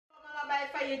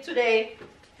for you today?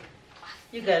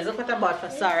 You guys, look what I bought for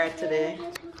Sarah today.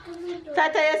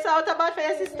 Tata, you saw what I bought for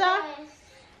your sister? Yes.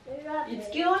 It's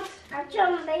cute.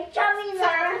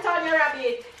 Sarah, put on your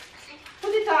rabbit.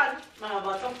 Put it on. Mama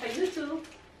bought some for you too.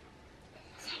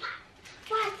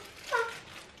 What?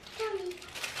 Tell me.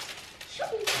 Show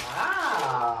me.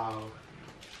 Wow.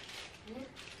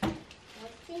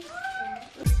 What's this?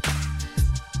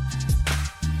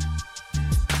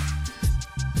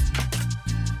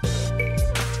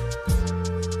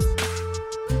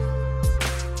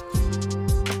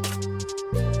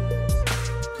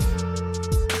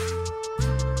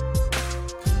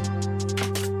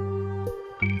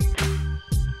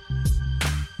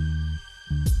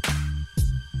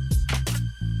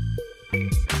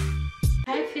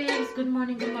 Good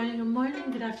morning, good morning, good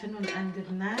morning, good afternoon, and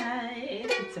good night.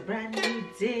 It's a brand new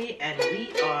day, and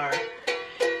we are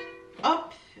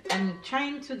up and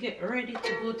trying to get ready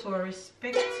to go to our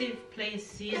respective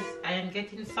places. I am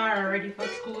getting Sarah ready for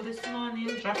school this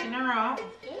morning, dropping her off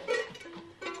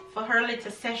for her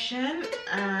little session,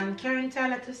 and carrying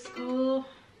Tyler to school.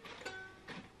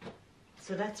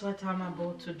 So that's what I'm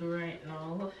about to do right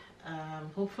now.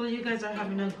 Hopefully you guys are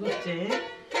having a good day.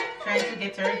 Trying to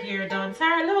get her hair done.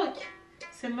 Sarah, look.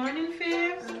 Say morning,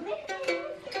 Faves.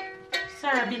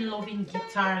 Sarah been loving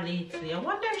guitar lately. I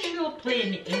wonder if she'll play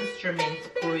any instruments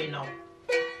growing up.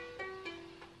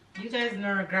 You guys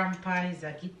know her grandpa is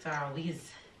a guitar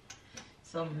whiz.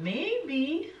 So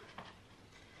maybe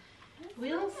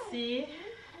we'll see.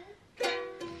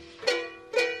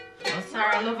 Oh,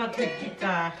 Sarah love a good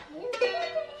guitar.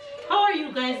 How are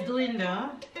you guys doing though?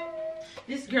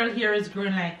 This girl here is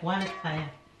growing like wildfire.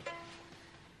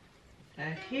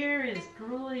 Her hair is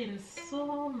growing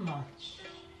so much.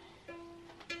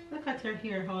 Look at her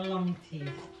hair, how long it is.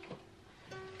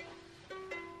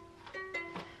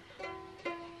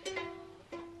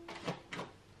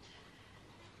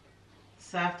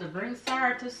 So I have to bring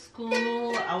Sarah to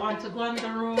school. I want to go on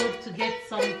the road to get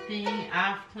something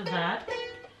after that.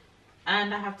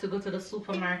 And I have to go to the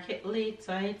supermarket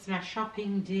later. It's my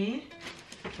shopping day.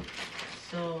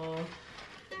 So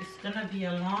it's gonna be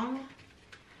a long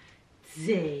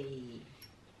day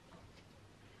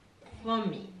for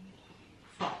me,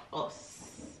 for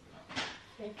us.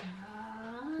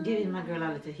 Giving my girl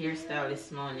a little hairstyle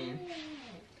this morning.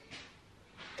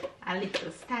 A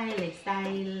little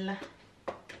style.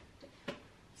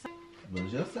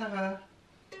 Bonjour Sarah.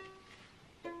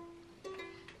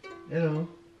 Hello.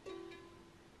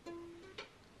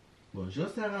 Bonjour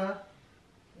Sarah.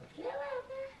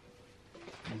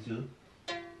 Bisous.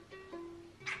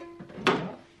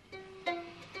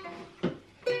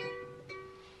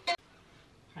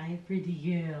 Hi, pretty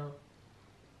girl.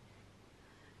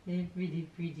 Hey,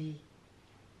 pretty.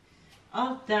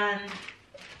 All done.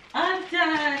 All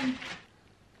done.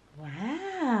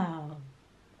 Wow.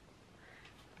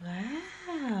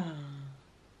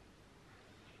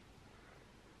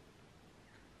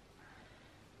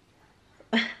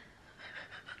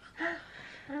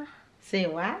 Say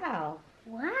wow.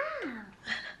 Wow.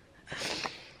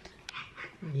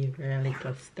 You really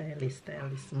got stylish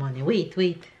this morning. Wait.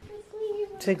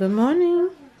 Say good morning.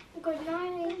 Good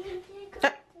morning.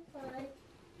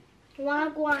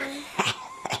 Wagwan.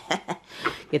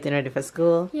 Getting ready for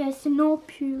school? Yes, no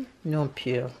pure. No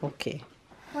pure. Okay.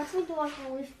 What we do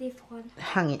with this one?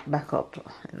 Hang it back up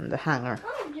in the hanger.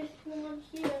 Oh, just one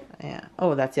here. Yeah.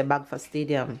 Oh, that's your bag for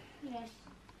stadium. Yes.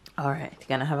 Alright.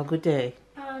 Gonna have a good day.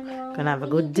 No. Gonna have a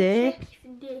good day.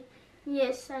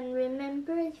 Yes, and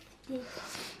remember to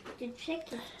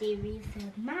check if there is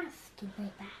a mask in my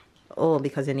bag. Oh,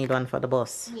 because you need one for the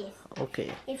bus? Yes.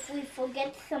 Okay. If we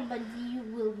forget somebody, you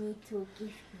will need to give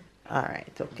me.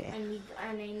 Alright, okay. And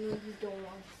I know you don't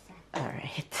want that.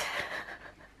 Alright.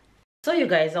 So you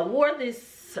guys, I wore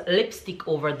this lipstick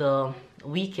over the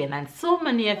weekend, and so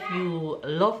many of you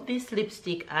love this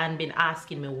lipstick and been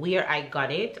asking me where I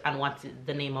got it and what's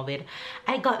the name of it.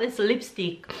 I got this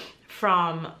lipstick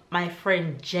from my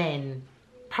friend Jen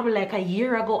probably like a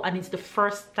year ago, and it's the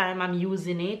first time I'm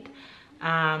using it.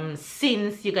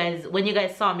 Since when you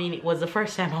guys saw me, it was the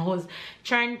first time I was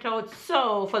trying it out.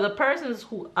 So for the persons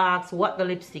who ask what the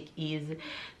lipstick is,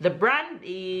 the brand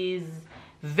is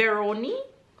Veroni,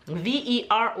 Veronni,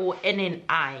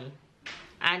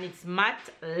 and it's matte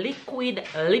liquid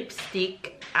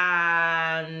lipstick,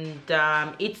 and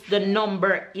it's the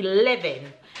number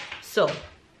 11. So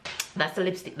that's the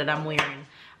lipstick that I'm wearing.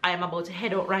 I am about to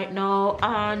head out right now,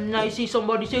 and I see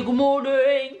somebody say good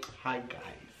morning. Hi guys.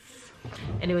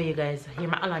 Anyway, you guys, hear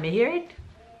my alarm? You hear it?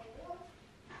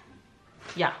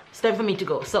 yeah, it's time for me to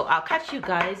go. So I'll catch you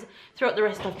guys throughout the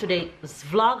rest of today's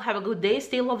vlog. Have a good day.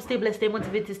 Stay love, stay blessed, stay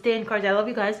motivated, stay encouraged. I love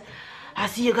you guys. I'll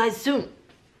see you guys soon.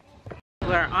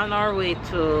 We're on our way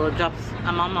to drop.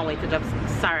 I'm on my way to drop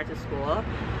Sarah to school.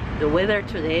 The weather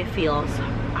today feels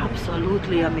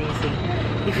absolutely amazing.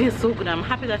 It feels so good. I'm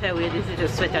happy that I wear this little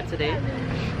sweater today,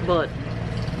 but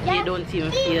you don't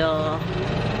even feel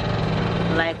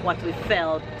like what we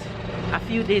felt a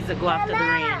few days ago after the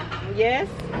rain. Yes?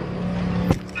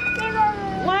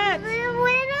 What?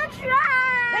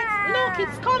 Look,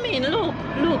 it's coming. Look,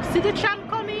 look. See the tram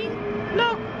coming?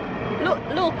 Look, look,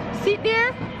 look. See it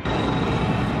there?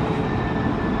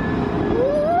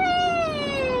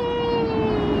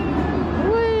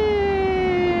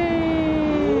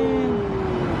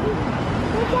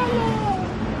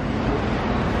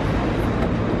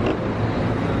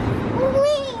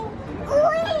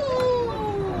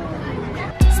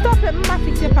 Stop it, Mama,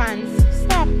 fix your pants.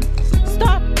 Stop.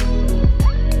 Stop.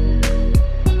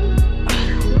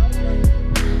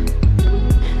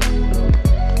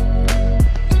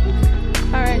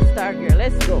 Alright, Star Girl,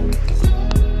 let's go.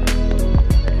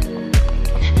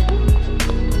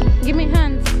 Give me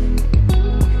hands.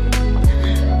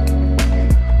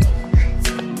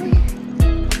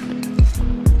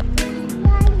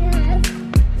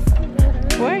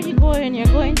 Where are you going? You're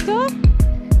going to?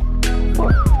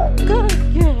 Good girl.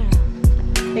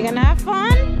 You're gonna have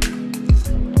fun?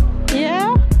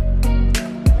 Yeah?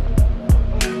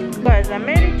 Guys, I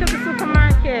made it to the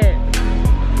supermarket.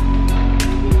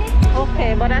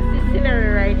 Okay, but that's the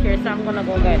scenery right here, so I'm gonna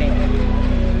go get it.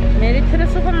 Made it to the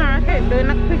supermarket, doing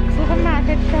a quick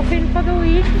supermarket shopping for the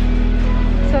week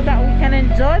so that we can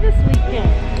enjoy this weekend.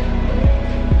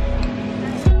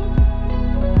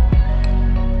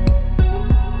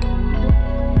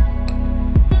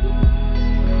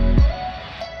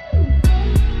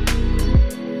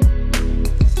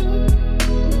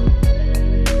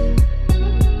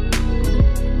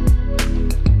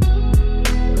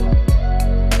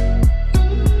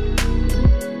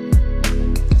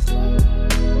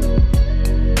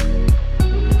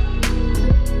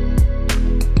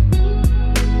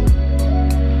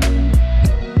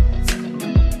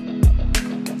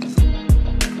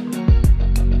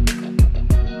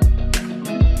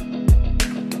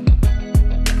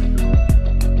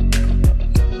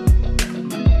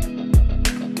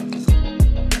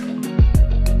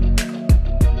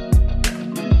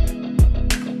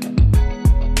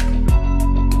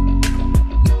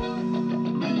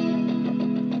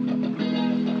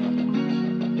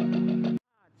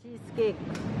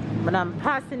 But I'm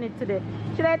passing it today.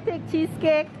 Should I take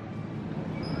cheesecake?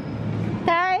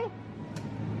 Ty?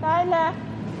 Tyler?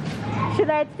 Should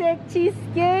I take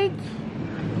cheesecake?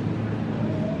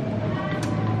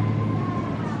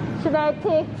 Should I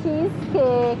take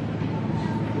cheesecake?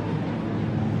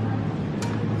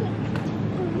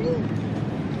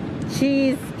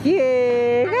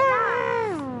 Cheesecake!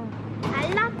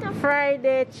 A lot of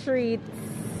Friday treats.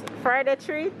 Friday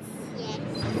treats? yes.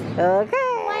 Okay.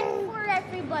 One for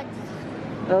everybody.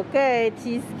 Okay,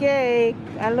 cheesecake.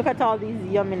 And look at all these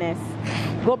yumminess.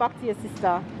 Go back to your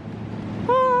sister.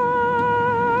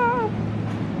 Ah,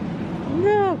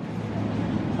 look.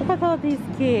 Look at all these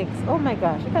cakes. Oh my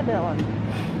gosh, look at that one.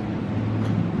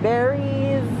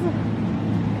 Berries.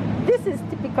 This is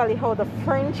typically how the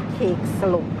French cakes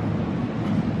look.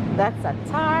 That's a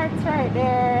tart right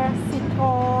there.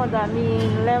 Citron, that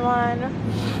means lemon.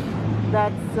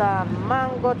 That's a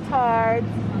mango tart.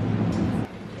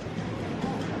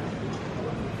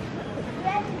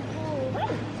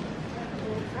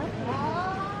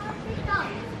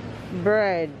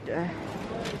 Bread.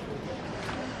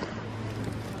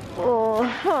 Oh,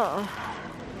 huh.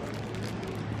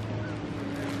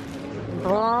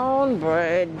 Brown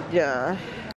bread.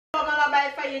 What Mama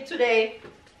buy for you today?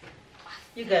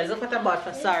 You guys, look what I bought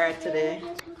for Sarah today.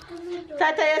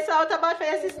 Tata, you saw what I bought for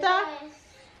your sister?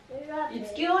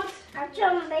 It's cute.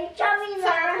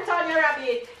 Sarah, put on your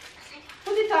rabbit.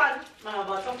 Put it on. Mama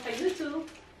bought some for you too.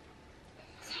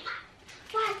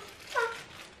 What?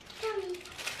 Tell me.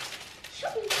 Show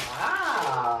me.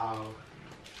 Wow.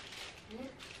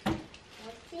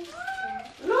 What's this?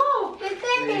 Look.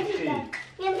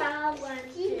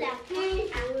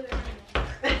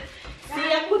 See,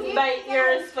 I couldn't buy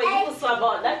ears for you, so I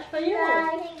bought that for you.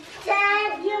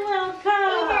 You're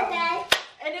welcome.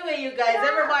 Anyway, you guys,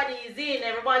 everybody is in.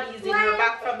 Everybody is in. We're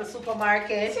back from the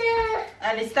supermarket.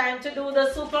 And it's time to do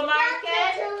the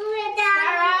supermarket.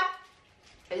 Sarah,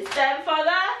 it's time for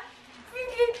that.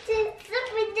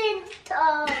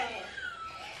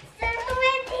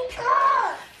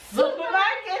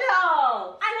 Supermarket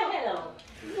haul. Say hello.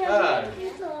 Hi.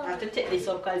 I have to take this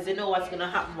because you know what's gonna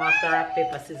happen after rock,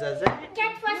 paper, scissors, eh? 4, 5,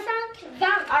 20.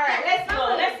 Alright, let's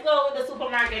go with the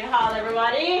supermarket haul,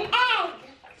 everybody. Egg.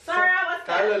 Sarah, what's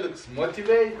that? Tyler looks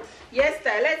motivated. Yes,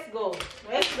 Ty, let's go.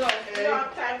 Let's go. We don't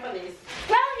have time for this.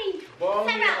 Brownie. Bon,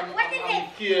 Sarah, what is I'm it?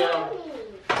 here Brownie.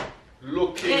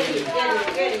 looking. Get it.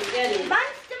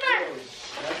 Monster Munch.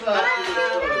 That's not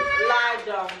Lie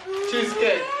down.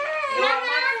 cheesecake.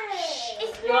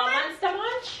 You want Monster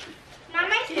Munch?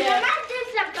 Mama, Yeah. Mama,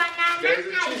 there's a banana. There's a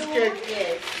cheesecake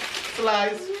Yes.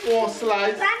 slice, 4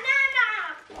 slices. Banana.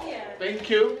 Yeah. Thank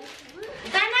you.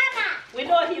 Banana. We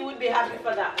know he would be happy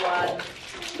for that one.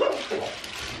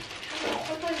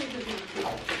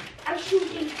 I'm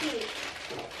shooting fish.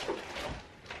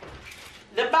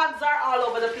 The bags are all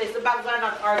over the place. The bags are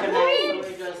not organized, so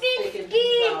we're just taking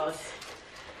things out.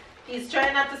 He's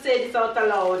trying not to say this out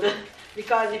aloud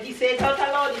because if he says it out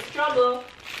aloud, it's trouble.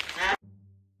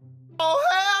 Oh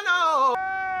hell no!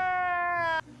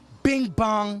 Bing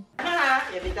bong. You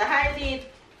better hide it.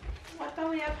 What are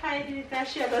we hiding it? I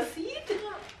shall go see it.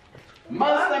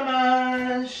 Monster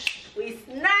Mash. We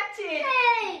snatch it.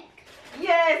 Hey.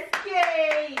 Yes,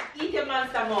 cake. Eat your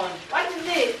Monster Munch. What is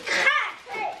this?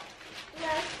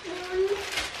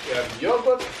 We have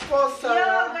yogurt for Sarah.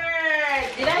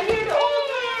 Yogurt. Did I hear the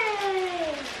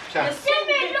oven? You're so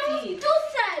petite.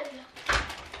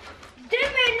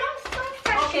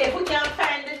 Okay, we can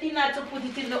find the dinner to put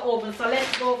it in the oven, so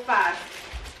let's go fast.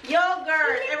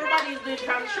 Yogurt. Everybody's doing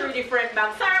from 3 different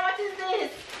bags. Sarah, what is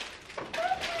this?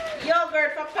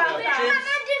 Yogurt for Papa.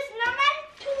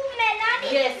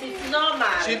 Yes, it's normal.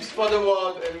 Chips for the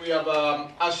world, and we have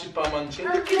ashipam and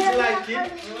chips. The kids like it,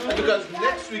 and because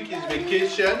next week is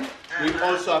vacation, we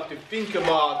also have to think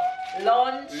about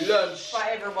Lunch lunch for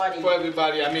everybody. for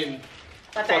everybody. I mean,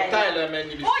 for Tyler, man.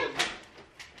 If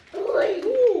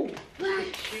Ooh.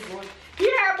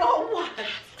 Yeah, but what?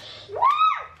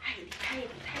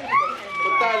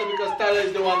 for Tyler, because Tyler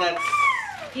is the one that's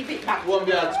Give it back. won't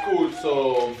be at school,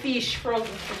 so Fish, frozen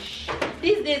fish.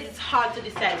 These days it's hard to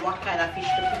decide what kind of fish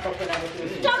to pick up when I go to the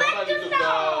somebody took the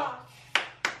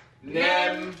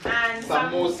nem and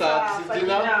samosa for to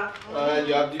dinner.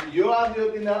 You have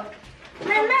your dinner.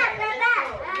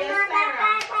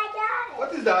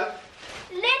 What is that?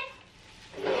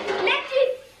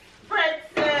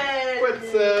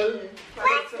 Pretzel.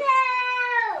 Pretzel.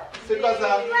 C'est quoi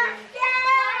ça?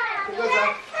 C'est quoi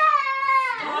ça?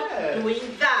 Not doing We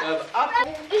that. have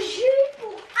apple. Jus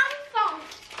pour enfants.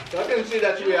 So I can see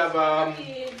that we have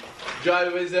dry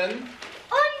raisin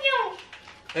Oignon.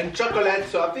 and chocolate.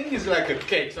 So I think it's like a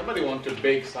cake. Somebody want to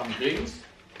bake some things.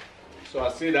 So I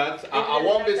see that. I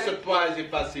won't be surprised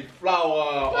if I see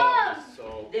flour or this.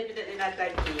 So Definitely not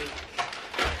like cake.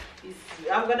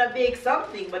 I'm gonna bake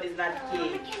something, but it's not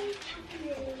cake.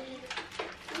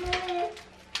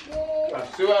 we have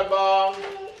cereal bar, we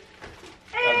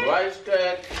have rice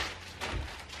cake.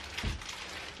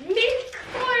 Milk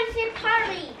for the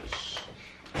porridge.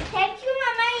 Thank you,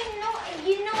 Mama.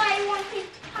 You know I wanted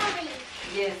porridge.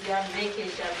 Yes, you're on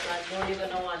vacation, so I know you're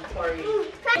gonna want porridge.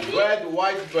 Bread,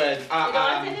 white bread. You don't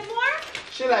want any more?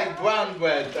 She like brown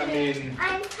bread. I mean,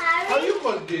 I'm how porridge. you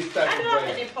call this type I of don't want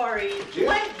bread? any porridge. Yeah.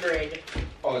 White bread.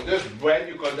 Oh, just bread.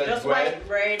 You call that Just bread? white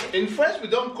bread. In French, we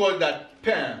don't call that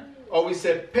pain, or we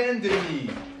say pain de mie.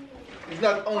 It's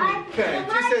not only pain.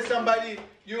 If you say somebody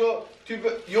you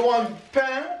want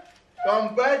pain, you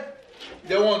want bread,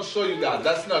 they won't show you that.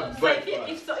 That's not So bread.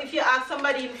 if you ask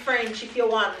somebody in French if you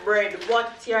want bread,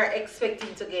 what you're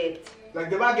expecting to get? Like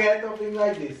the baguette or thing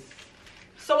like this.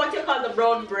 So what you call the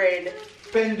brown bread?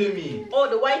 Pain de mie. Oh,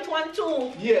 the white one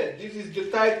too. Yeah, this is the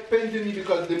type pain de mie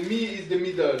because the mie is the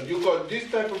middle. You call this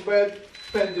type of bread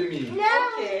pain de mie. No,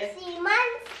 Okay.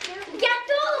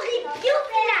 Gâteau riz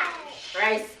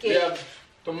Rice We cake. have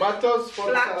tomatoes for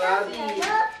the Black salad. seed.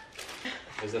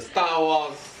 There's a Star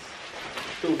Wars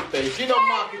toothpaste. You know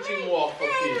marketing work for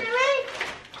kids.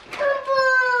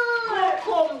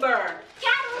 Cucumber.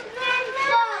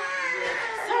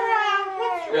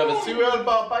 We have a cereal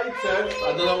bar by itself.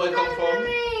 I don't know where it comes from.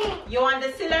 You want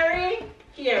the celery?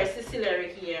 Here, it's the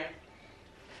celery here.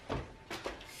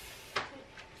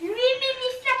 8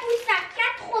 ministères pour ça.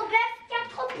 4 bœufs,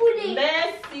 4 poulets.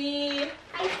 Merci.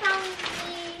 I found it.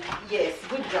 Yes,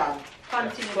 good job.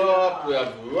 Continue. Soup, we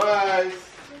have rice.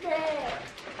 There.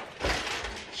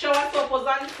 Shower soap was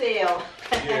on sale.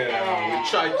 Yeah, we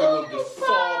try to look the soap,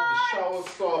 the shower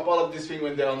soap, all of these things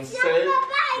when they're on sale.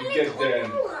 We get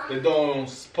them. They don't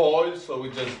spoil, so we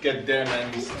just get them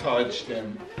and we starch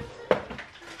them.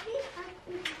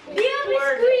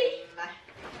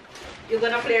 You're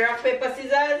gonna play rock, paper,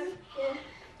 scissors?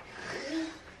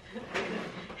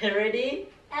 Yeah. Ready?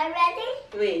 Are you ready?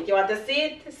 Wait, you want to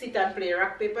sit? Sit and play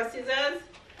rock, paper, scissors?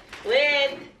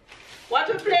 Wait. What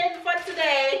we playing for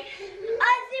today? The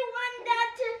one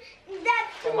that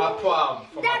For my palm.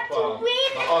 For my palm.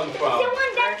 win. My own palm. The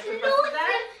one that lose.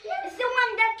 The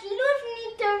one that lose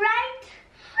need to write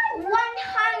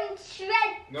 100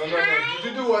 No. Did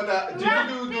you do what?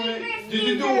 Did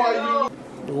you do what you?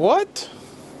 What?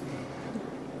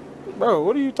 Bro,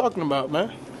 what are you talking about,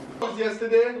 man? Lose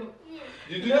yesterday?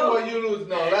 Did you do what you lose?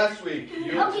 No, last week.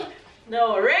 Okay.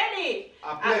 No, ready?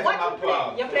 I played what for my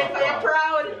proud. You play for your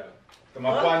proud? Yeah. For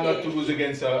my proud not to lose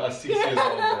against a 6 years old.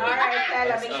 Alright,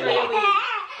 Tyler, make sure you win.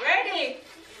 Ready?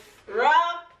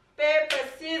 Rock, paper,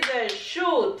 scissors,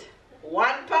 shoot.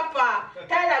 One papa.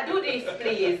 Tyler, do this,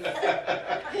 please.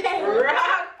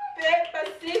 Rock, paper,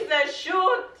 scissors,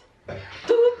 shoot.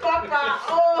 2 papa.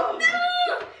 Oh.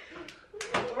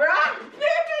 Rock,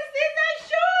 paper, scissors,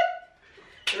 shoot.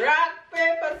 Rock,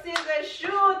 paper, scissors,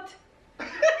 shoot. But I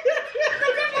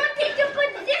wanted to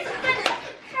put this one.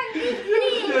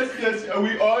 Yes.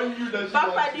 We all knew that.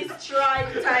 Papa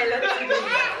destroyed Tyler today.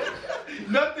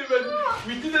 Not even.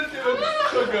 We didn't even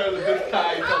struggle the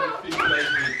tie on the feet like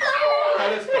this.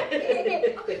 Let's go.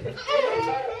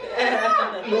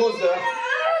 Loser.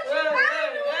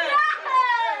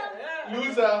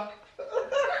 Loser.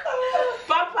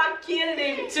 Papa killed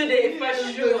him today for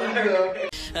sure. Loser.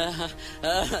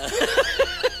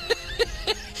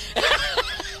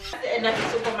 End of the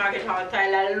supermarket hall,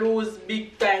 Tyler lose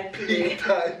big time today. Big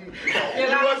time. He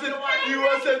wasn't even funny. You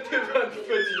want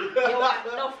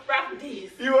enough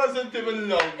practice. He wasn't even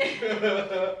long.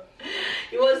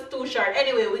 It was too short.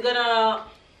 Anyway, we're gonna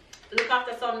look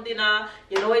after some dinner.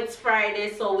 You know it's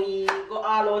Friday, so we go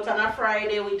all out on a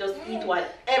Friday. We just eat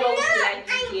whatever we feel like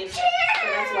eating. So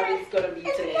that's what it's gonna be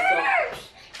today. So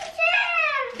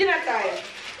dinner time.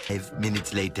 5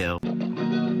 minutes later.